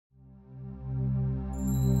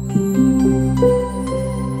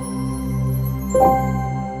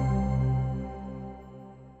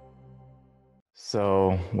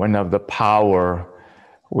one of the power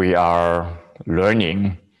we are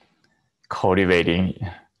learning, cultivating,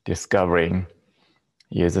 discovering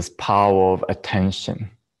is this power of attention.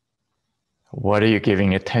 What are you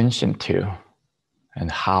giving attention to? And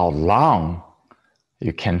how long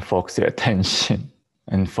you can focus your attention?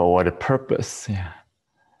 And for what purpose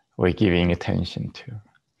we're giving attention to.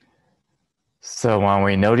 So when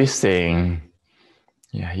we're noticing,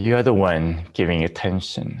 you're the one giving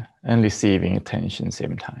attention and receiving attention at the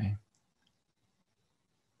same time.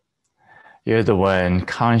 You're the one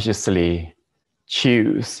consciously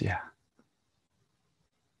choose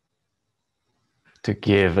to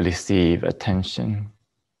give, receive attention.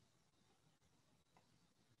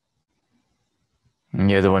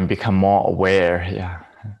 And you're the one become more aware,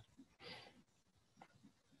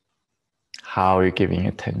 how you're giving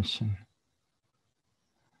attention.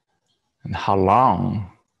 And how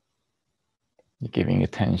long you're giving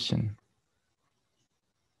attention.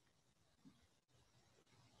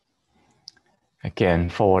 Again,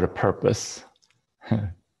 for what purpose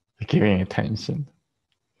you're giving attention.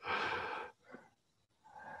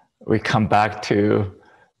 We come back to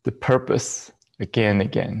the purpose again.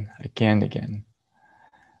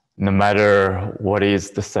 No matter what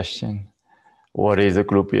is the session, what is the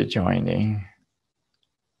group you're joining,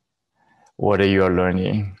 what are you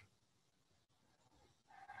learning.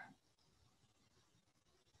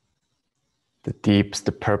 The deepest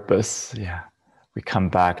purpose, we come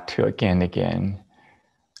back to again.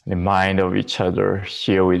 Remind of each other,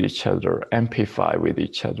 share with each other, amplify with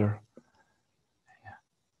each other.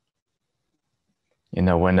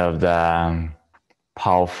 One of the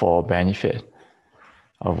powerful benefits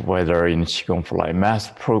of whether in Qigong for Life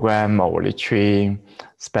Master program or retreat,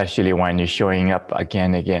 especially when you're showing up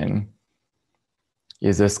again,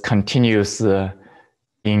 is this continuous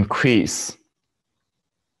increase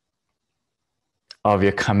of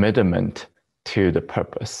your commitment to the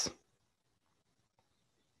purpose.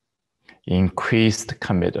 Increased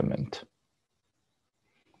commitment.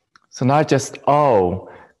 So not just,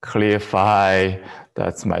 clarify,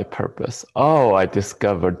 that's my purpose. I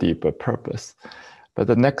discover deeper purpose. But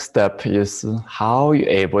the next step is how you're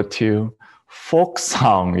able to focus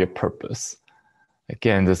on your purpose.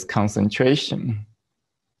 Again, this concentration.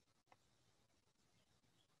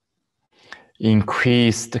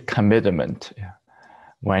 Increased commitment.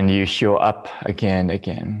 When you show up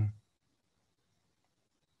again.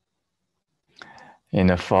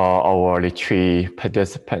 For our retreat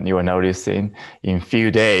participant, you are noticing in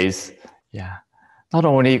few days, not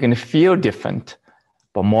only you're going to feel different,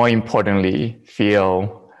 but more importantly,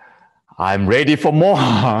 feel I'm ready for more.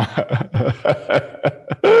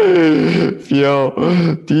 Feel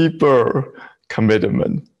deeper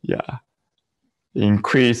commitment,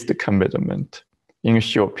 increased commitment in a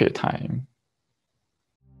short period of time.